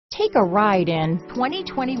Take a ride in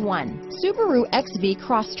 2021 Subaru XV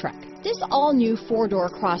Crosstrek. This all-new four-door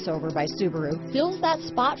crossover by Subaru fills that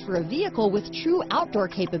spot for a vehicle with true outdoor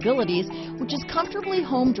capabilities, which is comfortably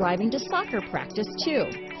home driving to soccer practice too.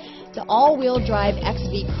 The all-wheel drive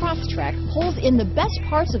XV Crosstrek pulls in the best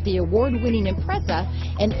parts of the award-winning Impreza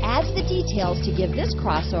and adds the details to give this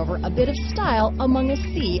crossover a bit of style among a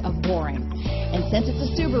sea of boring. And since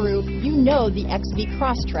it's a Subaru, you know the XV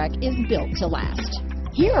Crosstrek is built to last.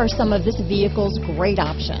 Here are some of this vehicle's great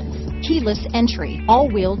options: keyless entry,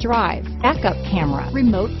 all-wheel drive, backup camera,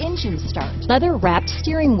 remote engine start, leather-wrapped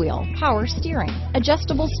steering wheel, power steering,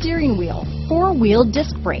 adjustable steering wheel, four-wheel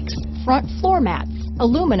disc brakes, front floor mats,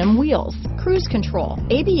 aluminum wheels, cruise control,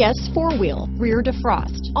 ABS four-wheel, rear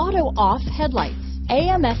defrost, auto-off headlights,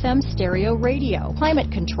 AM/FM stereo radio, climate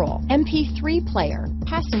control, MP3 player,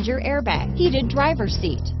 passenger airbag, heated driver's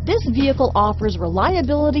seat. This vehicle offers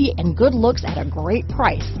reliability and good looks at a great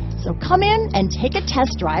price. So come in and take a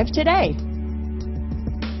test drive today.